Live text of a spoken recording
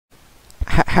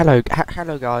Hello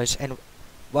guys, and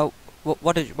well,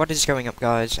 what is going up,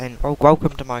 guys? And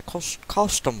welcome to my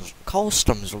custom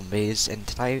zombies. And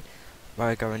today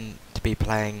we're going to be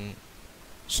playing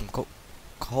some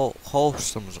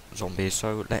custom zombies.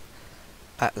 So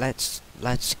let's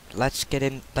get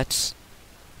in. Let's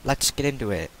get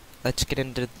into it. Let's get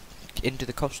into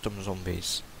the custom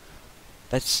zombies.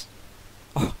 Let's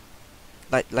oh,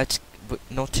 let's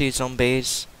naughty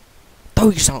zombies.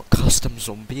 Those aren't custom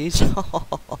zombies.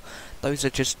 Those are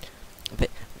just va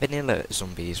vanilla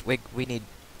zombies. We need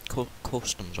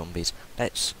custom zombies.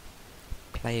 Let's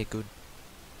play a good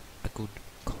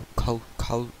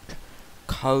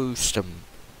custom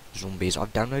zombies.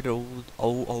 I've downloaded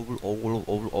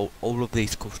all of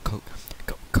these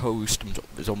custom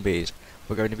zombies.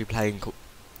 We're going to be playing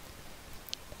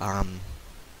um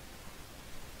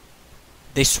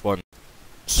this one.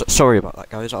 Sorry about that,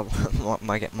 guys.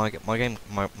 My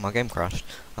game crashed.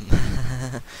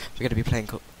 We're gonna be playing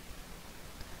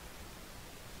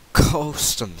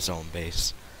custom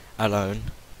zombies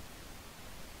alone.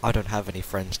 I don't have any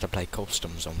friends to play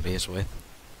custom zombies with.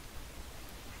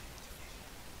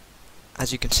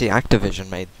 As you can see, Activision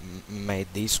made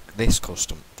this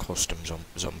custom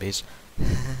zombies.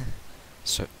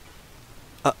 So,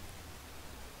 uh,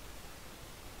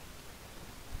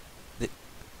 th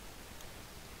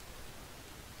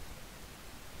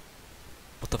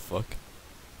what the fuck?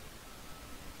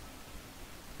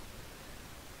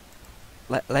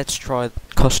 Let's try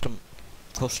custom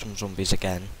zombies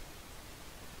again.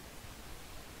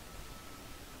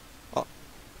 Oh,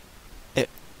 it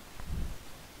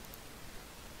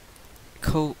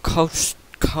custom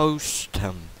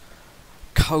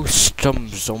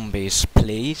zombies,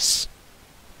 please.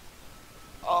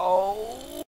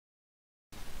 Oh,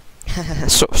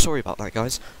 sorry about that,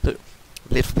 guys. A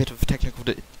little bit of technical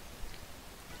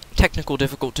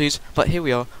difficulties, but here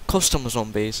we are. Custom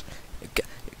zombies.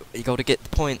 You gotta get the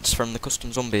points from the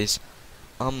custom zombies.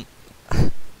 1,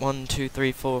 2,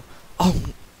 3, 4.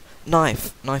 Oh,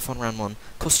 knife on round 1.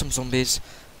 Custom zombies.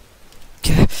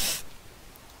 Kill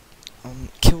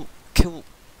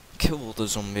all the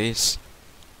zombies.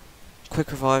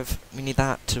 Quick revive. We need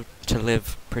that to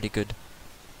live pretty good.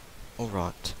 All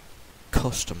right.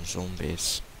 Custom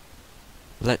zombies.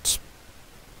 Let's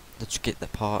get the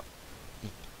part.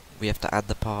 We have to add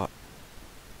the part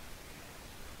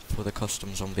for the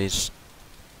custom zombies.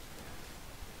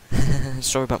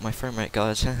 Sorry about my frame rate,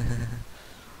 guys.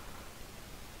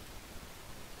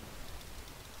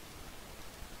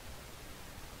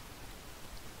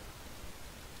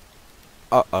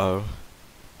 Uh-oh.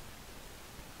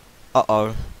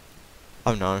 Uh-oh.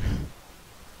 Oh no.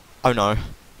 Oh no.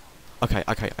 Okay.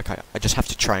 I just have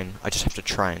to train.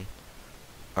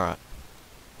 Alright.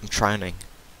 I'm training.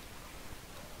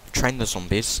 Train the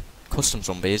zombies. Custom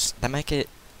zombies. They make it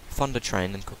fun to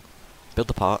train and build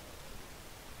the part.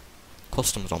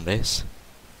 Custom zombies.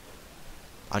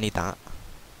 I need that.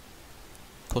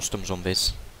 Custom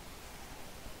zombies.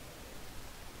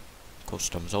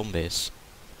 Custom zombies.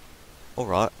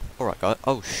 Alright, guys.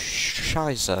 Oh,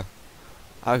 Shizer.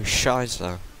 Oh,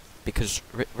 Shizer. Because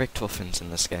Richthofen's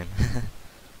in this game.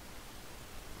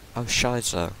 Oh,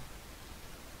 Shizer.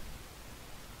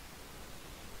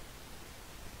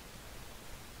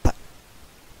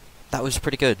 That was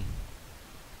pretty good.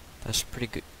 That's pretty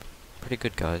good. Pretty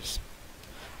good, guys.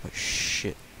 Oh,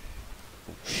 shit.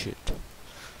 Oh, shit.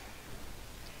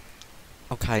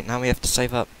 Okay, now we have to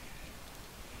save up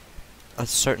a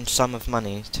certain sum of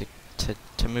money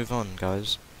to move on,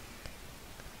 guys.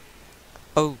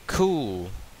 Oh,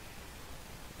 cool.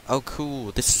 Oh,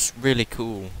 cool. This is really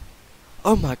cool.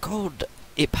 Oh my god!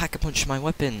 It pack-a-punched my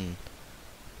weapon.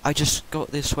 I just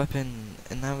got this weapon,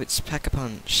 and now it's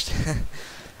pack-a-punched.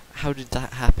 How did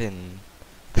that happen?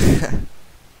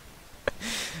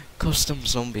 Custom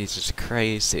zombies is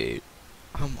crazy.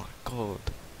 Oh my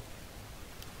god.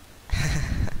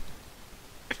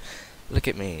 Look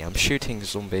at me, I'm shooting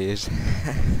zombies.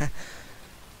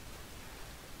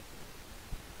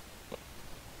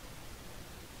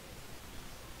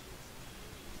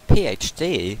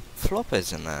 PhD?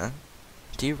 Floppers in there?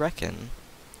 Do you reckon?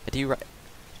 Do you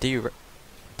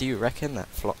reckon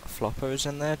that floppers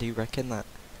in there? Do you reckon that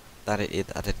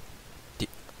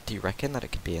do you reckon that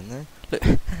it could be in there? Look,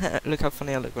 look how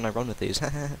funny I look when I run with these.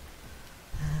 I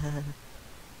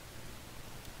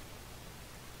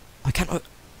can't.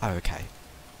 Oh, okay.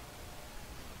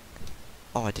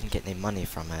 Oh, I didn't get any money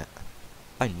from it.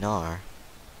 Oh no.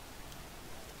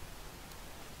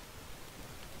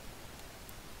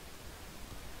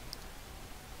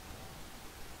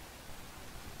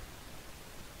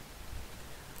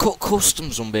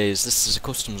 Custom zombies. This is a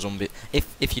custom zombie.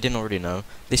 If you didn't already know,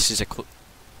 this is a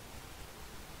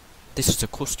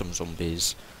custom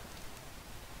zombies.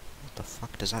 What the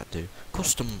fuck does that do?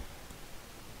 Custom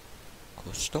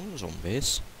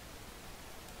zombies.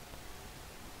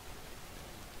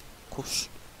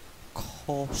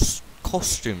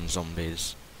 Costume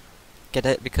zombies. Get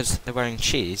it? Because they're wearing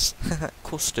cheese.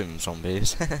 Costume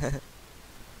zombies.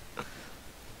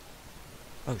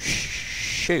 Oh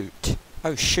shoot.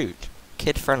 Oh shoot.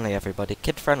 Kid friendly, everybody.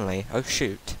 Kid friendly. Oh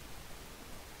shoot.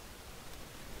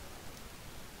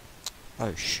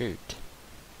 Oh shoot.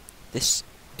 This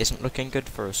isn't looking good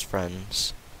for us,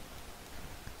 friends.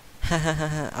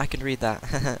 I can read that.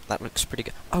 That looks pretty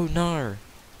good. Oh no.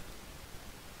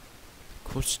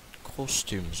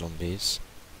 Costume zombies.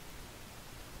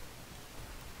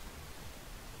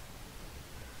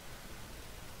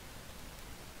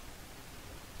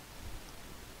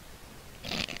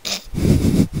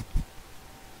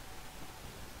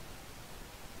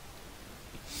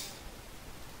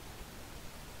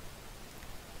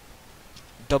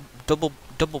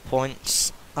 Double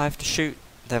points. I have to shoot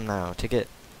them now to get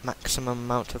maximum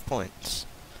amount of points.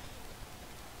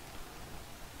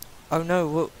 Oh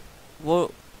no,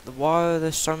 what, why are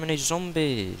there so many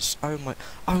zombies? Oh my,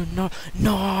 oh no,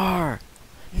 no,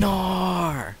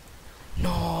 no,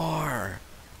 no,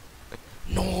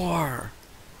 no,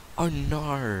 oh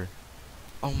no,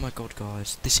 oh my god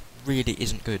guys, this really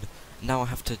isn't good. Now I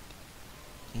have to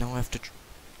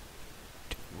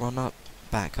run up,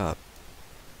 back up.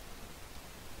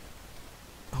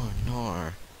 Oh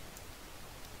no.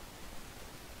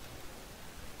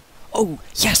 Oh,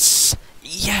 yes!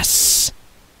 Yes!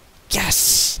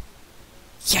 Yes!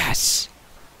 Yes!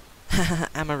 Haha,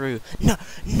 Amaru. No!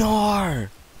 No!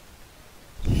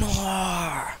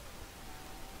 No!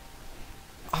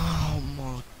 Oh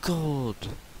my god.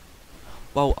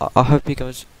 Well, I hope you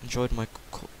guys enjoyed my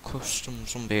custom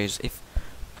zombies. If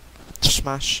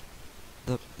smash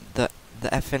the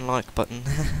effing like button.